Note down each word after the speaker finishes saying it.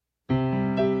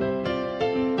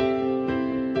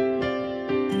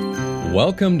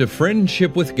Welcome to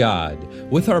Friendship with God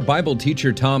with our Bible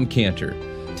teacher Tom Cantor.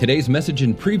 Today's message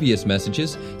and previous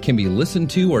messages can be listened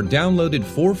to or downloaded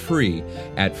for free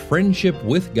at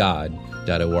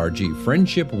friendshipwithgod.org,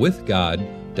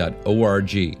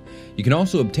 friendshipwithgod.org. You can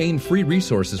also obtain free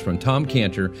resources from Tom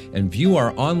Cantor and view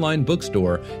our online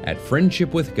bookstore at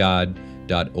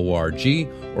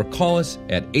friendshipwithgod.org or call us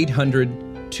at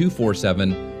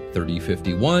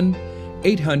 800-247-3051,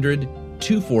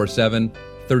 800-247-3051.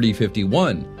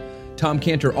 Tom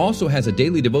Cantor also has a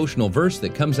daily devotional verse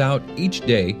that comes out each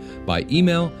day by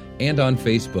email and on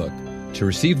Facebook. To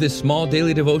receive this small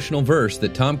daily devotional verse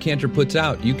that Tom Cantor puts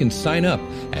out, you can sign up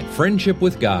at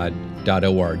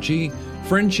friendshipwithgod.org,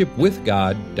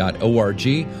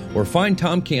 friendshipwithgod.org, or find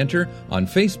Tom Cantor on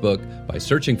Facebook by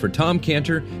searching for Tom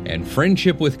Cantor and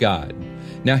Friendship with God.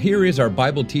 Now here is our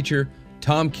Bible teacher,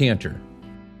 Tom Cantor.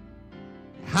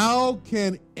 How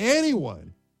can anyone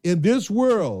in this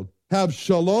world have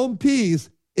shalom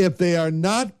peace if they are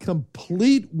not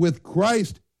complete with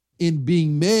Christ in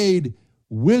being made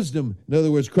wisdom? In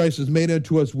other words, Christ has made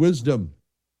unto us wisdom.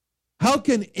 How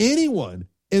can anyone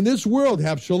in this world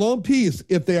have shalom peace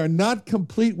if they are not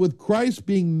complete with Christ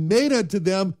being made unto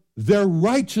them their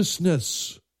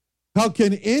righteousness? How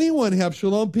can anyone have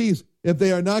shalom peace if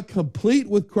they are not complete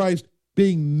with Christ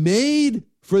being made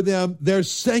for them their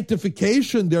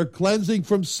sanctification, their cleansing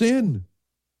from sin?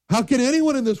 How can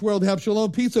anyone in this world have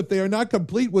shalom peace if they are not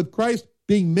complete with Christ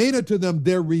being made unto them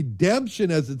their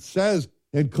redemption, as it says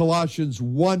in Colossians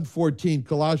 1:14,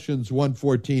 Colossians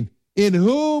 1:14, in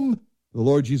whom, the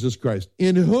Lord Jesus Christ,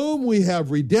 in whom we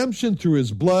have redemption through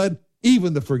his blood,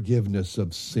 even the forgiveness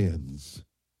of sins.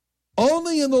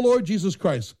 Only in the Lord Jesus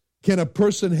Christ can a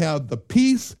person have the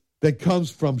peace that comes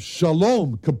from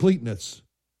shalom, completeness.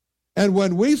 And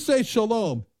when we say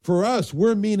shalom, for us,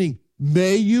 we're meaning,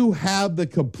 may you have the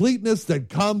completeness that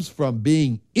comes from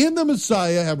being in the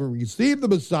Messiah, having received the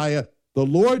Messiah, the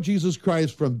Lord Jesus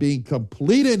Christ, from being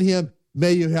complete in him.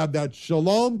 May you have that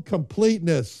shalom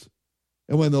completeness.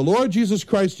 And when the Lord Jesus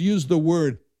Christ used the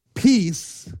word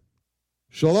peace,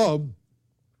 shalom,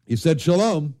 he said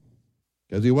shalom,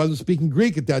 because he wasn't speaking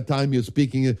Greek at that time, he was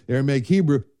speaking Aramaic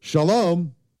Hebrew,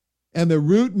 shalom, and the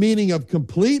root meaning of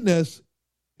completeness,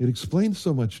 it explains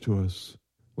so much to us.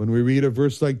 When we read a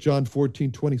verse like John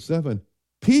 14:27,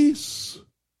 peace,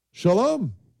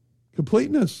 shalom,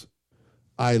 completeness.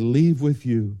 I leave with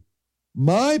you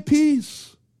my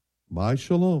peace, my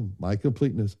shalom, my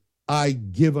completeness. I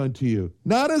give unto you.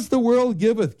 Not as the world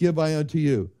giveth, give I unto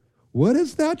you. What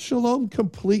is that shalom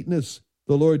completeness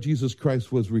the Lord Jesus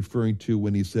Christ was referring to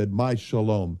when he said, my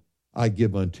shalom, I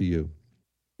give unto you?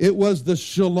 It was the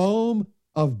shalom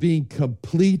of being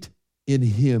complete in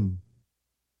him.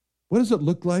 What does it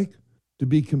look like to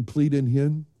be complete in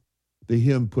him? The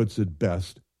hymn puts it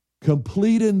best.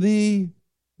 Complete in thee,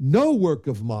 no work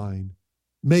of mine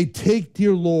may take,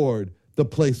 dear Lord, the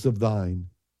place of thine.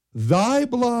 Thy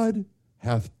blood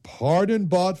hath pardon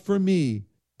bought for me,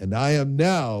 and I am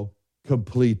now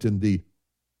complete in thee.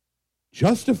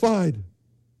 Justified,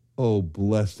 oh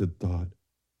blessed thought.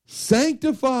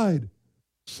 Sanctified,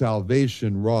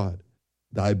 salvation wrought.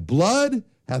 Thy blood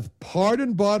hath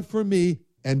pardon bought for me,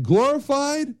 and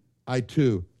glorified I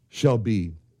too shall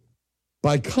be.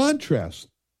 By contrast,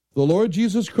 the Lord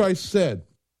Jesus Christ said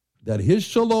that his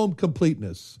shalom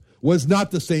completeness was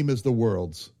not the same as the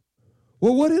world's.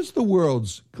 Well, what is the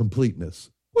world's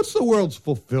completeness? What's the world's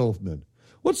fulfillment?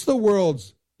 What's the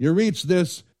world's, you reach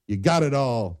this, you got it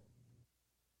all?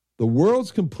 The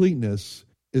world's completeness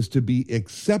is to be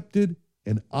accepted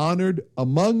and honored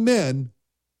among men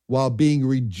while being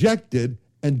rejected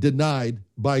and denied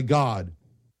by God.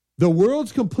 The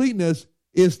world's completeness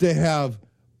is to have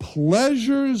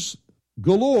pleasures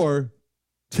galore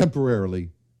temporarily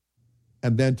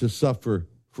and then to suffer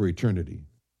for eternity.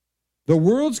 The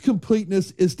world's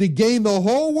completeness is to gain the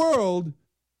whole world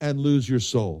and lose your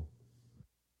soul.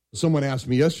 Someone asked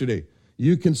me yesterday,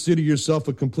 you consider yourself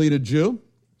a completed Jew?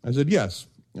 I said, yes.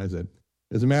 I said,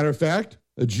 as a matter of fact,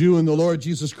 a Jew in the Lord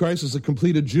Jesus Christ is a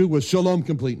completed Jew with shalom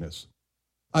completeness.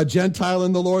 A Gentile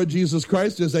in the Lord Jesus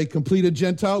Christ is a completed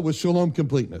Gentile with shalom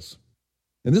completeness.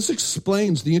 And this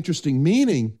explains the interesting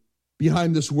meaning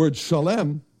behind this word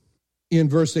shalem in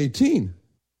verse 18.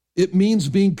 It means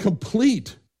being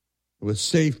complete with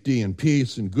safety and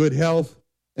peace and good health.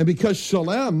 And because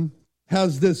shalem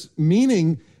has this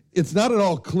meaning, it's not at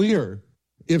all clear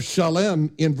if shalem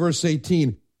in verse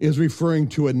 18 is referring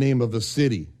to a name of a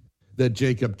city that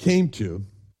Jacob came to,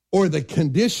 or the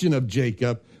condition of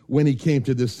Jacob when he came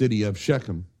to the city of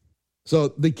Shechem. So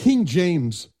the King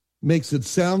James makes it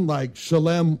sound like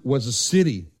Shalem was a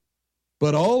city.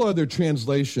 But all other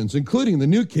translations, including the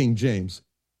New King James,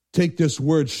 take this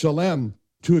word shalem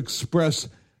to express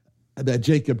that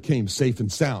Jacob came safe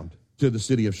and sound to the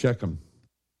city of Shechem.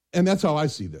 And that's how I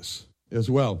see this as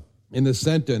well. In this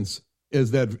sentence is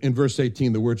that in verse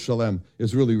 18, the word shalem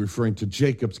is really referring to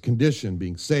Jacob's condition,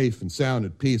 being safe and sound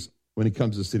at peace when he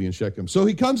comes to the city of Shechem. So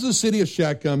he comes to the city of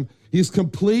Shechem. He's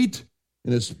complete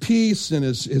in his peace and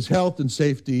his health and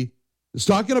safety. It's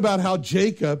talking about how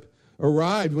Jacob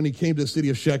arrived when he came to the city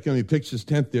of Shechem. He pitched his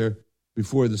tent there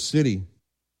before the city.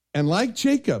 And like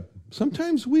Jacob,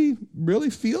 sometimes we really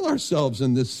feel ourselves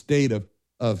in this state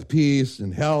of peace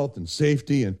and health and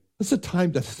safety. And it's a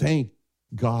time to thank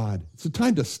God. It's a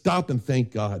time to stop and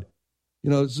thank God.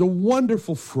 You know, it's a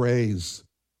wonderful phrase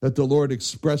that the Lord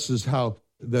expresses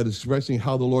expressing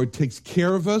how the Lord takes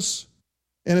care of us.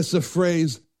 And it's a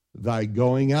phrase, thy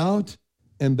going out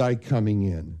and thy coming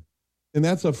in. And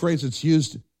that's a phrase that's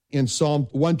used in Psalm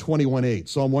 121:8,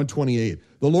 Psalm 128.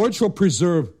 The Lord shall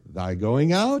preserve thy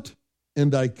going out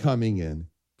and thy coming in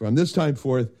from this time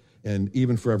forth and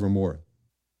even forevermore.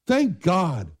 Thank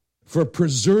God for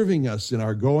preserving us in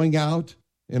our going out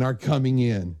and our coming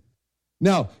in.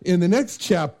 Now, in the next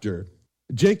chapter,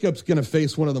 Jacob's going to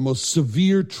face one of the most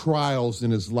severe trials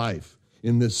in his life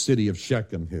in this city of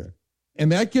Shechem here.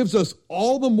 And that gives us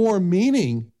all the more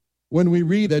meaning when we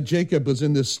read that Jacob was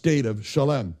in this state of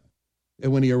Shalem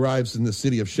and when he arrives in the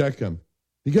city of Shechem,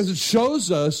 because it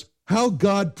shows us how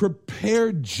God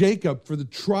prepared Jacob for the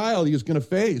trial he was going to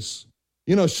face.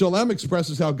 You know, Shalem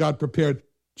expresses how God prepared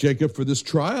Jacob for this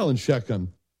trial in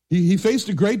Shechem. He faced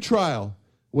a great trial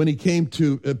when he came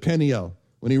to Peniel,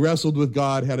 when he wrestled with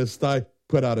God, had his thigh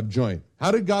put out of joint.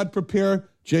 How did God prepare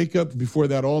Jacob before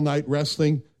that all-night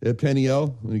wrestling at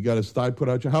Peniel, when he got his thigh put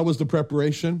out of joint? How was the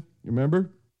preparation? You remember?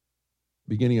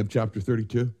 Beginning of chapter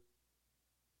 32.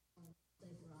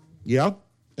 Yeah.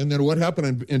 And then what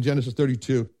happened in Genesis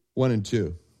 32, 1 and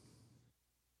 2?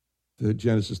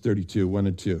 Genesis 32, 1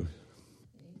 and 2.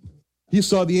 He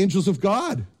saw the angels of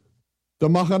God, the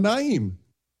Mahanaim.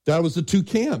 That was the two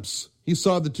camps. He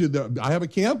saw the two. I have a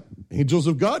camp. Angels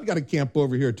of God got a camp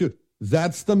over here too.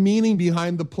 That's the meaning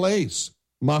behind the place.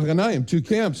 Mahanaim, two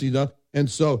camps, you know. And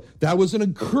so that was an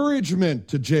encouragement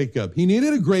to Jacob. He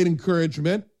needed a great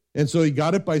encouragement, and so he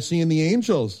got it by seeing the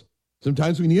angels.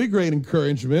 Sometimes we need a great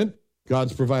encouragement.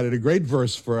 God's provided a great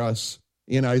verse for us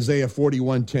in Isaiah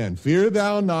 41:10. Fear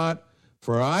thou not,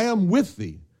 for I am with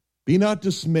thee. Be not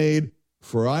dismayed,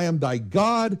 for I am thy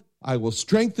God. I will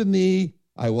strengthen thee.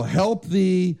 I will help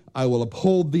thee. I will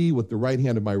uphold thee with the right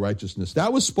hand of my righteousness.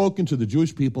 That was spoken to the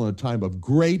Jewish people in a time of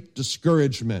great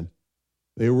discouragement.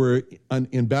 They were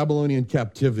in Babylonian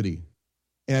captivity.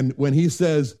 And when he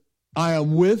says, I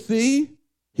am with thee,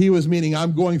 he was meaning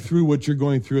I'm going through what you're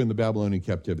going through in the Babylonian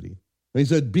captivity. When he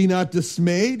said, be not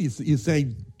dismayed, he's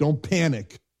saying, don't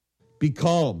panic. Be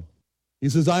calm. He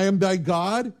says, I am thy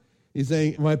God. He's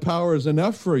saying, my power is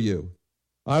enough for you.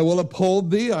 I will uphold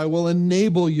thee. I will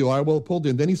enable you. I will uphold thee.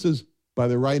 And then he says, by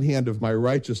the right hand of my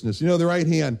righteousness. You know, the right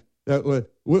hand,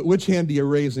 which hand do you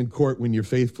raise in court when you're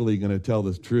faithfully going to tell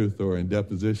the truth or in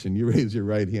deposition? You raise your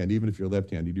right hand. Even if you're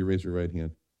left-handed, you raise your right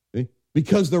hand. See?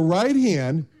 Because the right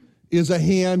hand is a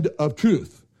hand of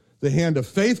truth, the hand of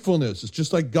faithfulness. It's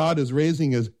just like God is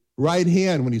raising his right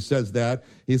hand when he says that.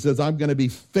 He says, I'm going to be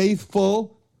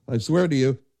faithful, I swear to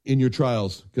you, in your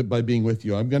trials by being with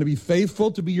you. I'm going to be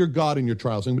faithful to be your God in your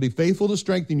trials. I'm going to be faithful to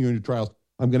strengthen you in your trials.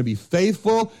 I'm going to be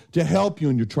faithful to help you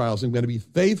in your trials. I'm going to be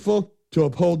faithful to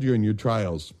uphold you in your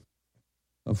trials.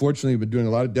 Unfortunately, I've been doing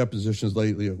a lot of depositions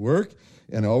lately at work,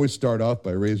 and I always start off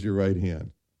by raise your right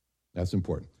hand. That's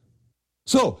important.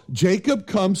 So Jacob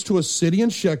comes to a city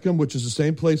in Shechem, which is the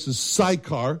same place as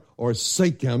Sychar or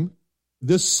Shechem.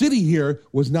 This city here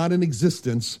was not in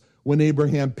existence when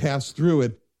Abraham passed through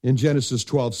it in Genesis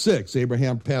 12:6.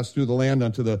 Abraham passed through the land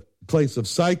unto the place of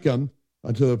Sychem,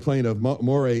 unto the plain of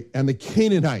Moreh, and the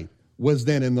Canaanite was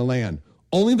then in the land.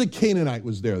 Only the Canaanite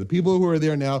was there. The people who are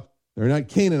there now, they're not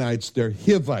Canaanites, they're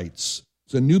Hivites.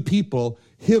 It's a new people,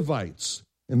 Hivites.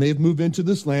 And they've moved into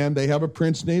this land. They have a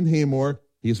prince named Hamor.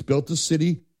 He's built a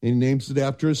city, and he names it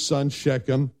after his son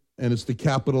Shechem, and it's the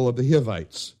capital of the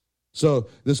Hivites. So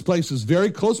this place is very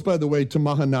close, by the way, to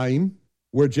Mahanaim,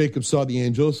 where Jacob saw the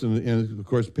angels, and of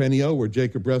course Peniel, where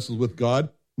Jacob wrestled with God.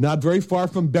 Not very far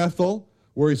from Bethel,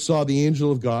 where he saw the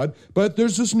angel of God. But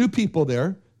there's this new people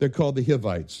there. They're called the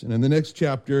Hivites. And in the next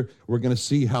chapter, we're going to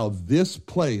see how this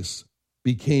place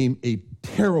became a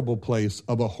terrible place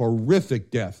of a horrific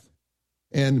death.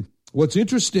 And what's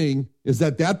interesting is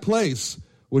that place,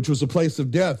 which was a place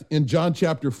of death, in John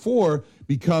chapter 4,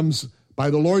 becomes, by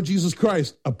the Lord Jesus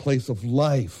Christ, a place of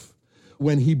life.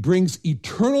 When he brings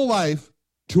eternal life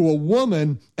to a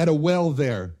woman at a well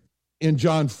there in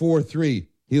John 4:3.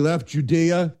 He left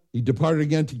Judea. He departed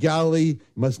again to Galilee,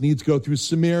 must needs go through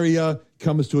Samaria,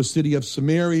 comes to a city of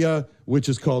Samaria, which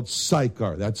is called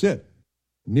Sychar. That's it.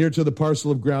 Near to the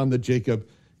parcel of ground that Jacob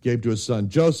gave to his son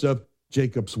Joseph.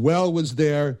 Jacob's well was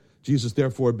there. Jesus,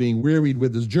 therefore, being wearied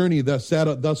with his journey, thus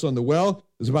sat thus on the well.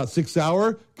 It was about 6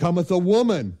 hours. Cometh a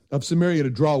woman of Samaria to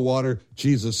draw water.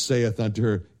 Jesus saith unto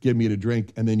her, give me to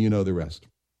drink, and then you know the rest.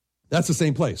 That's the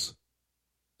same place.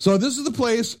 So this is the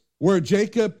place where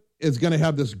Jacob is going to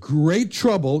have this great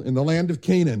trouble in the land of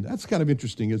Canaan. That's kind of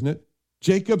interesting, isn't it?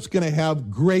 Jacob's going to have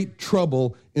great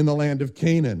trouble in the land of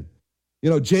Canaan. You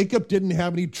know, Jacob didn't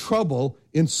have any trouble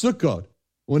in Sukkot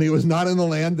when he was not in the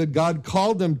land that God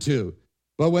called him to.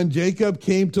 But when Jacob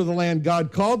came to the land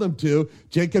God called him to,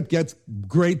 Jacob gets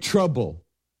great trouble.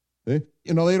 Okay?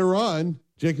 You know, later on,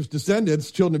 Jacob's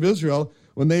descendants, children of Israel,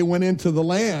 when they went into the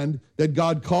land that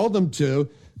God called them to,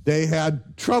 they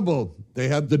had trouble. They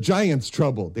had the giants'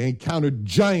 trouble. They encountered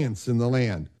giants in the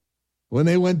land. When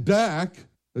they went back,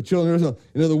 the children of Israel,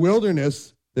 into the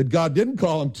wilderness that God didn't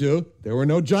call them to, there were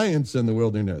no giants in the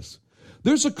wilderness.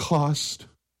 There's a cost.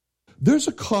 There's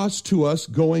a cost to us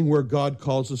going where God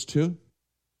calls us to.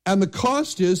 And the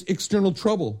cost is external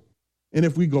trouble. And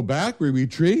if we go back, we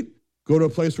retreat, go to a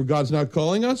place where God's not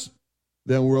calling us,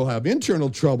 then we'll have internal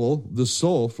trouble, the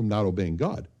soul, from not obeying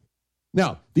God.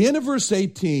 Now, the end of verse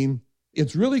 18,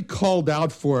 it's really called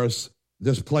out for us,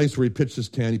 this place where he pitched his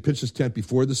tent. He pitched his tent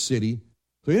before the city.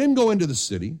 So he didn't go into the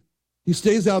city. He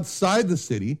stays outside the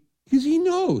city because he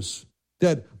knows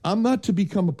that I'm not to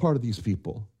become a part of these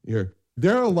people here.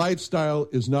 Their lifestyle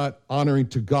is not honoring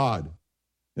to God.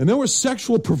 And there was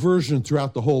sexual perversion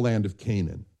throughout the whole land of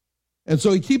Canaan. And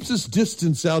so he keeps his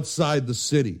distance outside the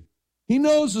city. He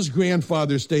knows his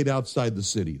grandfather stayed outside the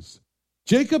cities.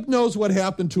 Jacob knows what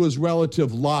happened to his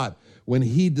relative Lot when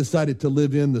he decided to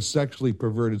live in the sexually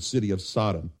perverted city of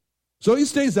Sodom. So he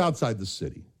stays outside the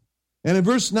city. And in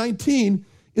verse 19,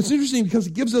 it's interesting because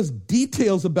it gives us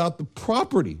details about the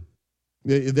property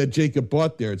that Jacob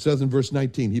bought there. It says in verse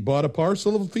 19, he bought a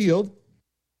parcel of a field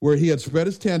where he had spread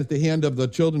his tent at the hand of the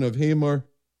children of Hamor,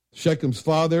 Shechem's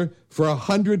father, for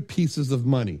 100 pieces of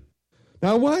money.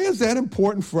 Now, why is that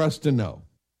important for us to know?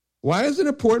 Why is it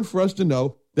important for us to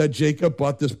know that Jacob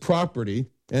bought this property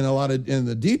and in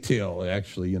the detail,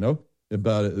 actually, you know,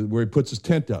 about it, where he puts his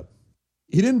tent up?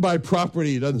 He didn't buy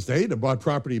property, he doesn't say, he bought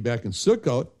property back in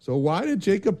Sukkot. So why did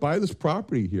Jacob buy this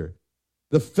property here?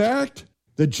 The fact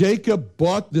that Jacob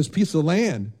bought this piece of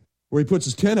land where he puts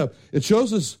his tent up, it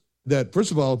shows us that,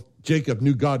 first of all, Jacob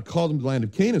knew God called him to the land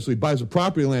of Canaan, so he buys a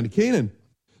property in the land of Canaan.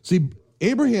 See,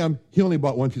 Abraham, he only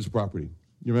bought one piece of property.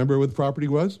 You remember what the property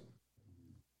was?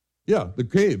 Yeah, the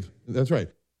cave. That's right,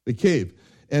 the cave.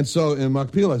 And so in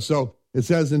Machpelah, so it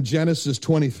says in Genesis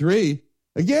 23,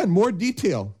 again, more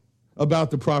detail about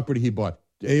the property he bought.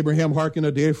 Abraham hearkened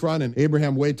unto Ephron, and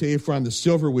Abraham weighed to Ephron the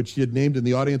silver which he had named in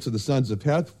the audience of the sons of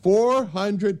Heth,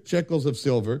 400 shekels of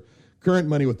silver, current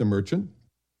money with the merchant.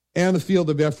 And the field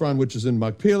of Ephron, which is in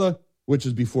Machpelah, which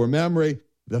is before Mamre,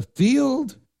 the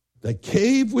field, the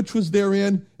cave which was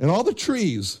therein, and all the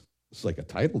trees, it's like a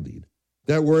title deed,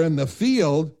 that were in the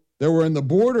field, that were in the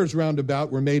borders round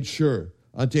about, were made sure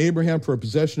unto Abraham for a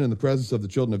possession in the presence of the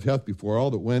children of Heth before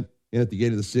all that went in at the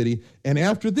gate of the city. And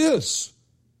after this,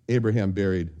 Abraham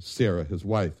buried Sarah, his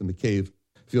wife, in the cave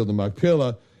field of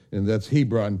Machpelah, and that's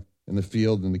Hebron, and the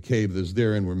field and the cave that is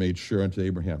therein were made sure unto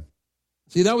Abraham.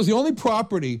 See, that was the only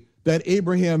property that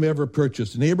Abraham ever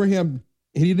purchased. And Abraham,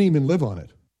 he didn't even live on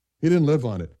it. He didn't live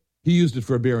on it. He used it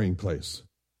for a burying place.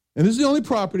 And this is the only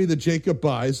property that Jacob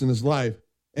buys in his life.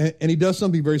 And he does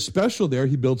something very special there.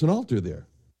 He builds an altar there.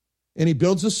 And he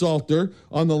builds this altar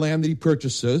on the land that he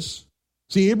purchases.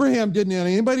 See, Abraham didn't want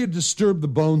anybody to disturb the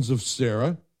bones of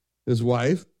Sarah, his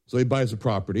wife, so he buys a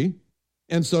property.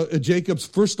 And so Jacob's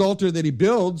first altar that he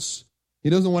builds, he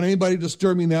doesn't want anybody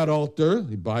disturbing that altar.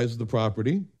 He buys the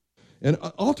property. And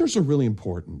altars are really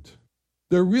important.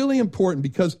 They're really important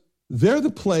because they're the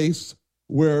place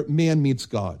where man meets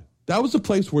God. That was the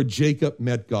place where Jacob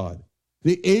met God.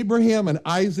 The Abraham and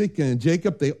Isaac and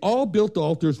Jacob, they all built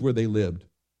altars where they lived.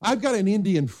 I've got an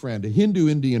Indian friend, a Hindu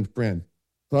Indian friend,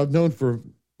 who I've known for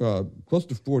close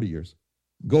to 40 years,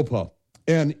 Gopal.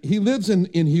 And he lives in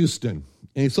Houston,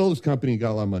 and he sold his company and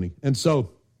got a lot of money. And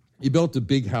so he built a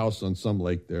big house on some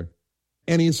lake there.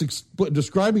 And he's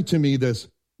describing to me this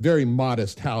very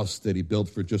modest house that he built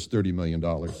for just $30 million.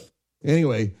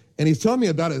 Anyway, and he's telling me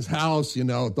about his house, you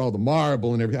know, with all the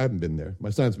marble and everything. I haven't been there. My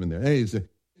son's been there.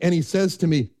 And he says to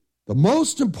me, the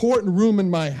most important room in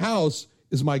my house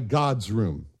is my God's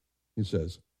room, he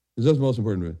says. That's the most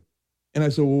important room. And I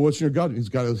said, well, what's your God? He's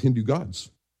got his Hindu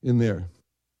gods in there.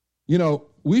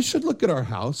 We should look at our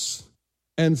house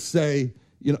and say,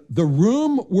 the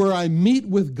room where I meet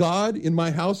with God in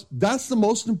my house, that's the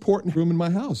most important room in my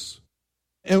house.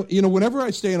 And, whenever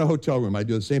I stay in a hotel room, I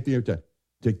do the same thing every time.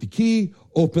 Take the key,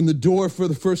 open the door for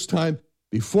the first time.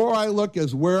 Before I look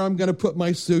as where I'm going to put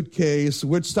my suitcase,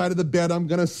 which side of the bed I'm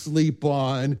going to sleep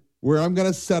on, where I'm going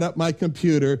to set up my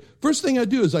computer. First thing I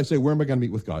do is I say, where am I going to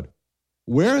meet with God?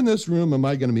 Where in this room am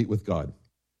I going to meet with God?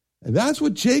 And that's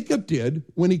what Jacob did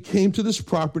when he came to this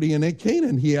property in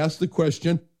Canaan. He asked the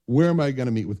question, where am I going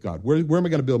to meet with God? Where am I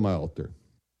going to build my altar?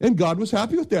 And God was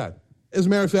happy with that. As a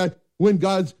matter of fact, when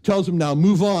God tells him now,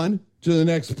 move on to the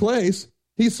next place,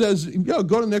 he says, go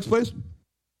to the next place.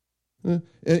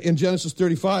 In Genesis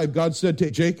 35, God said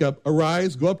to Jacob,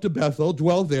 arise, go up to Bethel,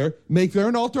 dwell there, make there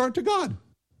an altar unto God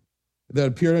that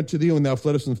appeared unto thee when thou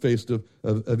fleddest in the face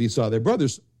of Esau, their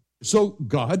brothers. So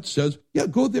God says,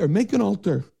 go there, make an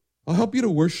altar. I'll help you to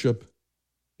worship,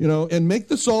 and make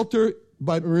this altar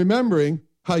by remembering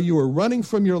how you were running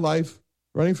for your life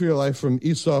from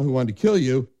Esau who wanted to kill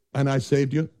you, and I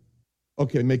saved you.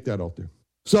 Okay, make that altar.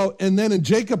 So, and then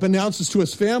Jacob announces to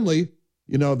his family,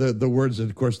 the words that,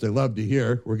 of course, they love to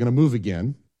hear, we're going to move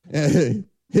again. And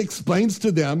he explains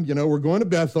to them, we're going to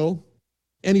Bethel.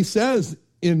 And he says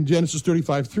in Genesis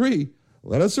 35:3,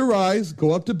 let us arise,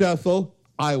 go up to Bethel.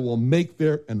 I will make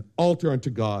there an altar unto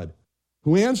God,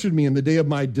 who answered me in the day of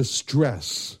my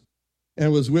distress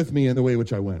and was with me in the way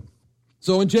which I went.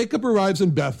 So when Jacob arrives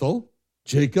in Bethel,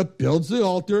 Jacob builds the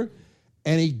altar,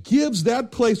 and he gives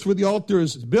that place where the altar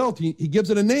is built, he gives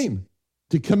it a name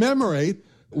to commemorate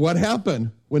what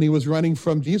happened when he was running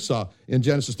from Esau in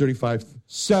Genesis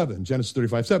 35:7. Genesis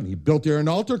 35:7. He built there an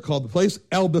altar called the place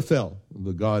El Bethel,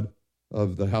 the God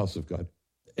of the house of God.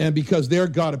 And because there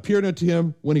God appeared unto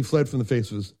him when he fled from the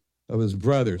face of his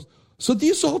brothers. So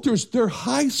these altars, they're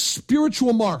high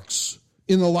spiritual marks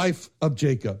in the life of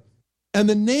Jacob. And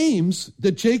the names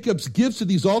that Jacob gives to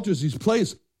these altars, these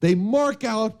places, they mark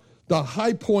out the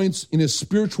high points in his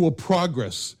spiritual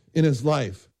progress in his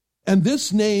life. And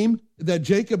this name that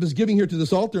Jacob is giving here to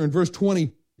this altar in verse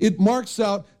 20, it marks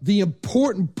out the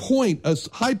important point, a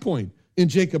high point in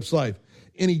Jacob's life.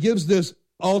 And he gives this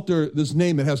altar this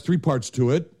name that has three parts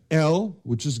to it: El,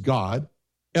 which is God;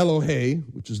 Elohe,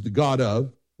 which is the God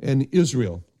of; and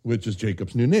Israel, which is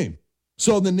Jacob's new name.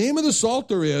 So the name of this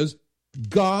altar is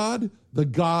God, the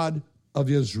God of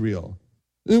Israel.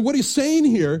 And what he's saying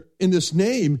here in this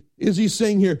name is he's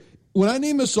saying here, when I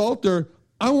name this altar,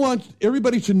 I want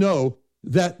everybody to know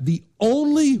that the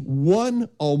only one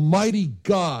Almighty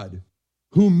God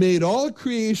who made all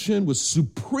creation with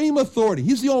supreme authority,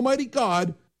 he's the Almighty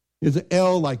God, is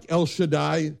El, like El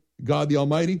Shaddai, God the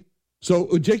Almighty. So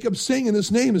what Jacob's saying in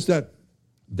this name is that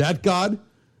God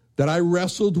that I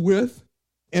wrestled with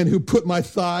and who put my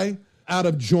thigh out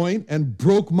of joint and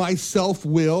broke my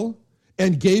self-will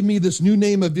and gave me this new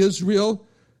name of Israel,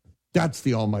 that's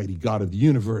the Almighty God of the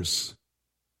universe.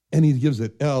 And he gives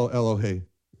it El Elohe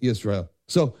Israel.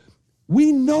 So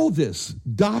we know this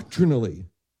doctrinally.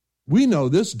 We know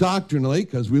this doctrinally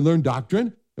because we learn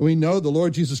doctrine, and we know the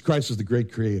Lord Jesus Christ is the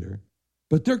great creator.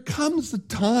 But there comes a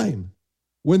time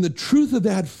when the truth of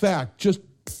that fact just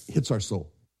hits our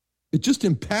soul. It just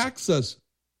impacts us,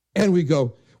 and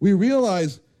we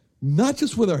realize, not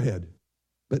just with our head,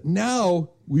 but now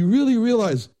we really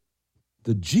realize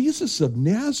the Jesus of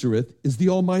Nazareth is the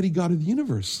Almighty God of the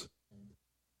universe.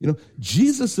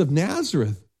 Jesus of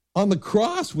Nazareth on the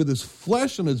cross with his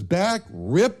flesh on his back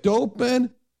ripped open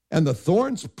and the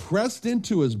thorns pressed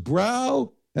into his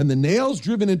brow and the nails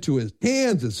driven into his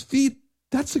hands, his feet.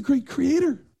 That's the great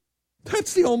creator.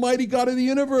 That's the Almighty God of the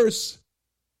universe.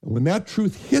 And when that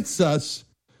truth hits us,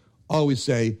 all we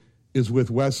say is with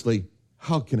Wesley,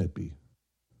 how can it be?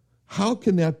 How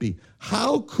can that be?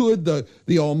 How could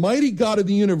the Almighty God of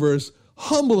the universe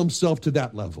humble himself to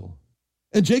that level?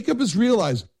 And Jacob has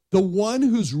realized the one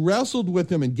who's wrestled with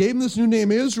him and gave him this new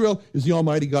name, Israel, is the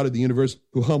Almighty God of the universe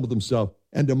who humbled himself.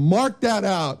 And to mark that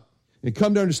out and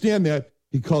come to understand that,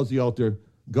 he calls the altar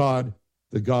God,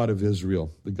 the God of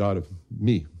Israel, the God of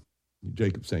me,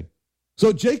 Jacob saying.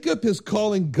 So Jacob is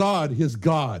calling God his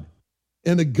God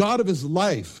and the God of his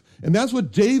life. And that's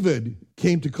what David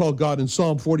came to call God in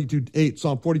Psalm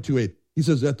 42:8. He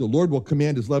says that the Lord will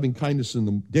command his loving kindness in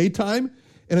the daytime,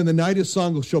 and in the night his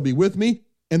song shall be with me,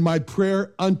 and my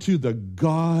prayer unto the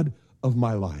God of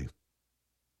my life.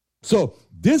 So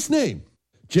this name,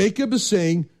 Jacob is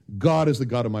saying, God is the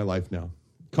God of my life now.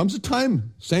 Comes a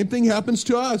time, same thing happens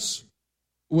to us,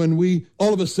 when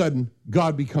all of a sudden,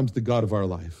 God becomes the God of our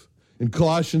life. In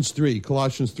Colossians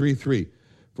 3:3,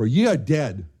 for ye are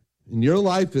dead, And your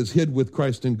life is hid with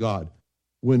Christ in God.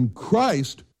 When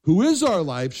Christ, who is our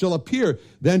life, shall appear,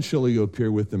 then shall you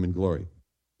appear with him in glory.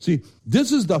 See,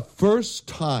 this is the first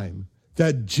time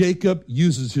that Jacob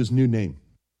uses his new name.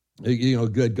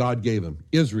 God gave him,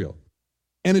 Israel.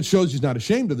 And it shows he's not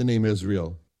ashamed of the name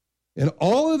Israel. And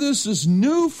all of this is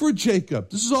new for Jacob.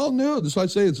 This is all new. This is why I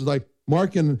say it's like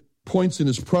marking points in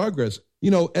his progress.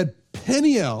 At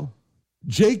Peniel,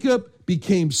 Jacob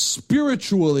became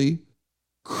spiritually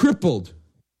crippled.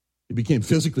 He became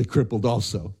physically crippled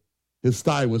also. His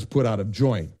thigh was put out of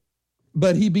joint.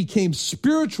 But he became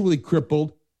spiritually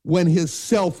crippled when his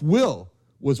self-will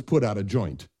was put out of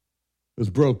joint. It was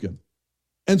broken.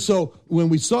 And so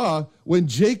when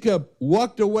Jacob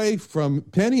walked away from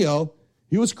Peniel,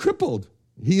 he was crippled.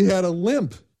 He had a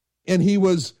limp, and he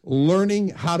was learning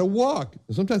how to walk.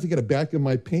 Sometimes I get a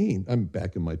pain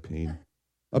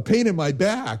in my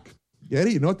back.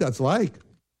 Eddie, you know what that's like?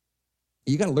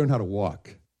 You got to learn how to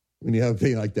walk when you have a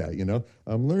pain like that,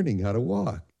 I'm learning how to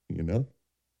walk,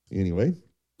 Anyway,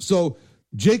 so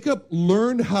Jacob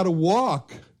learned how to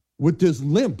walk with this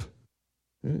limp,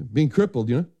 being crippled,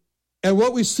 And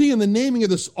what we see in the naming of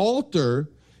this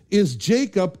altar is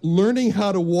Jacob learning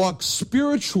how to walk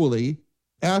spiritually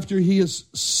after his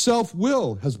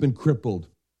self-will has been crippled.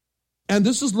 And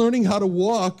this is learning how to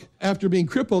walk after being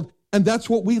crippled, and that's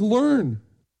what we learn.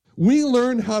 We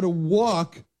learn how to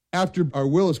walk after our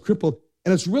will is crippled,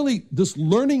 and it's really this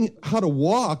learning how to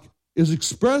walk is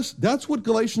expressed. That's what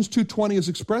Galatians 2:20 is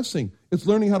expressing. It's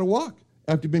learning how to walk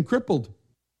after being crippled.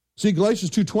 See, Galatians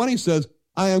 2:20 says,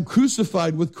 I am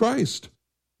crucified with Christ.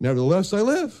 Nevertheless, I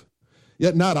live.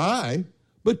 Yet not I,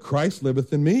 but Christ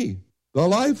liveth in me. The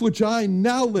life which I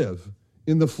now live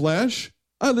in the flesh,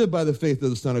 I live by the faith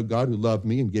of the Son of God who loved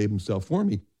me and gave himself for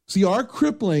me. See, our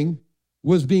crippling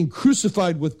was being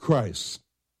crucified with Christ.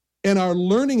 And our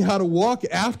learning how to walk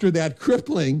after that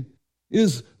crippling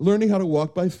is learning how to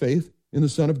walk by faith in the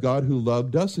Son of God who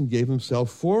loved us and gave himself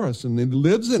for us, and he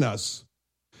lives in us.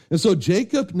 And so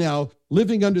Jacob now,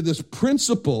 living under this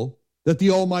principle that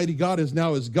the Almighty God is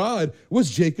now his God,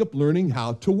 was Jacob learning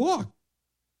how to walk.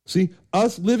 See,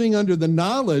 us living under the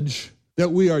knowledge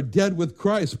that we are dead with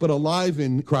Christ but alive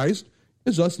in Christ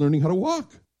is us learning how to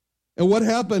walk. And what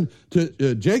happened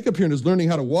to Jacob here in his learning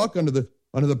how to walk under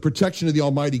the protection of the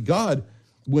Almighty God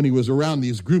when he was around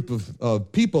these group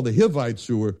of people, the Hivites,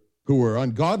 who were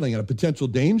ungodly and a potential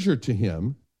danger to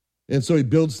him. And so he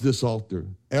builds this altar,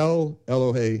 El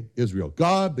Elohe Israel,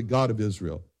 God, the God of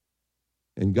Israel.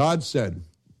 And God said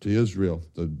to Israel,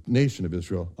 the nation of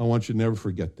Israel, I want you to never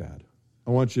forget that.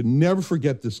 I want you to never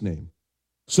forget this name.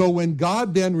 So when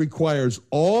God then requires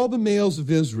all the males of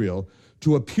Israel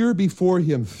to appear before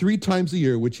him 3 times a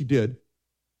year, which he did,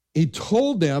 he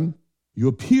told them, you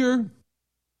appear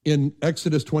in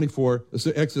Exodus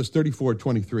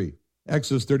 34:23.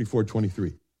 Exodus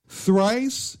 34:23.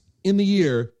 Thrice in the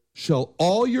year shall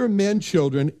all your men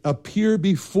children appear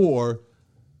before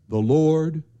the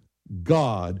Lord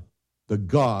God, the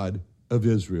God of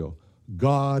Israel.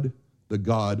 God, the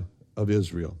God of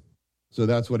Israel. So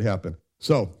that's what happened.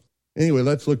 So anyway,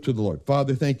 let's look to the Lord.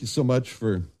 Father, thank you so much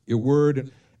for your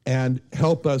word, and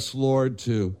help us, Lord,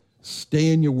 to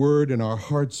stay in your word in our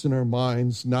hearts and our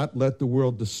minds, not let the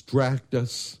world distract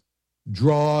us,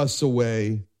 draw us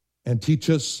away, and teach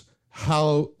us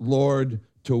how, Lord,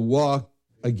 to walk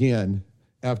again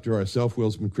after our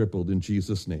self-will's been crippled. In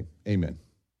Jesus' name, amen.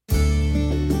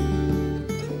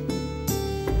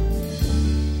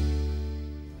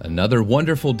 Another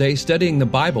wonderful day studying the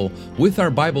Bible with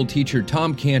our Bible teacher,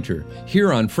 Tom Cantor,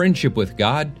 here on Friendship with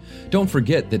God. Don't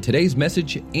forget that today's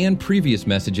message and previous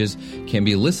messages can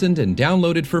be listened and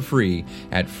downloaded for free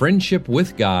at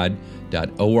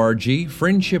friendshipwithgod.org,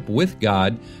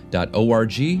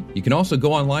 friendshipwithgod.org. You can also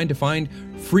go online to find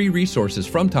free resources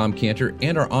from Tom Cantor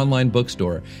and our online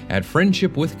bookstore at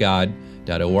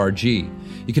friendshipwithgod.org.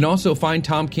 You can also find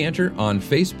Tom Cantor on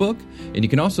Facebook, and you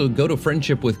can also go to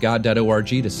friendshipwithgod.org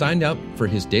to sign up for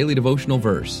his daily devotional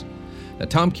verse. Now,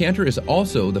 Tom Cantor is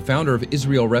also the founder of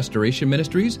Israel Restoration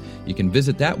Ministries. You can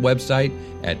visit that website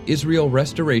at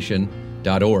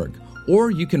israelrestoration.org.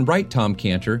 Or you can write Tom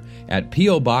Cantor at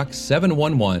P.O. Box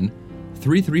 711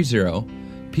 330,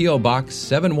 P.O. Box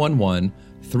 711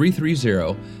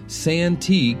 330,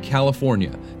 Santee,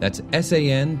 California. That's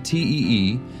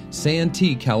Santee,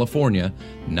 Santee, California,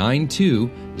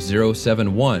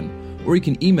 92071. Or you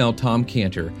can email Tom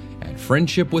Cantor at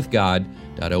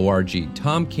friendshipwithgod.org,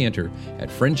 Tom Cantor at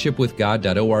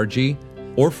friendshipwithgod.org.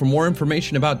 Or for more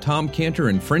information about Tom Cantor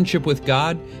and Friendship with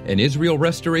God and Israel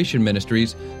Restoration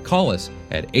Ministries, call us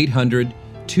at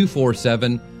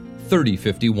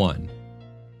 800-247-3051.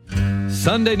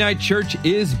 Sunday Night Church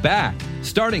is back.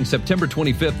 Starting September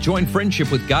 25th, join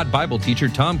Friendship with God Bible teacher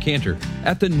Tom Cantor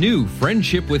at the new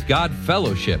Friendship with God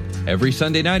Fellowship every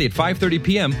Sunday night at 5:30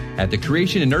 p.m. at the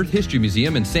Creation and Earth History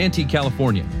Museum in Santee,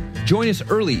 California. Join us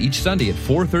early each Sunday at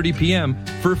 4:30 p.m.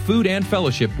 for food and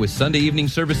fellowship with Sunday evening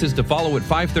services to follow at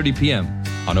 5:30 p.m.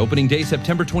 On opening day,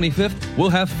 September 25th, we'll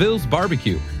have Phil's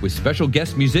Barbecue with special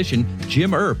guest musician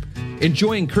Jim Earp.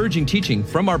 Enjoy encouraging teaching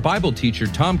from our Bible teacher,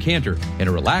 Tom Cantor, in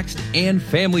a relaxed and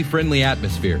family-friendly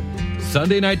atmosphere.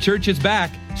 Sunday Night Church is back,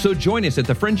 so join us at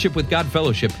the Friendship with God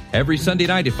Fellowship every Sunday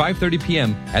night at 5:30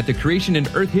 p.m. at the Creation and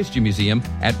Earth History Museum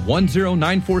at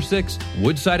 10946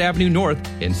 Woodside Avenue North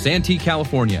in Santee,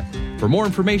 California. For more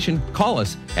information, call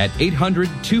us at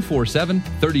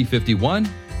 800-247-3051,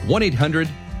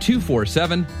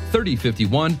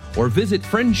 1-800-247-3051, or visit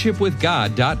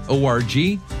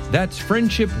friendshipwithgod.org. That's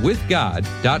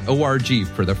friendshipwithgod.org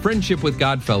for the Friendship with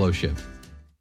God Fellowship.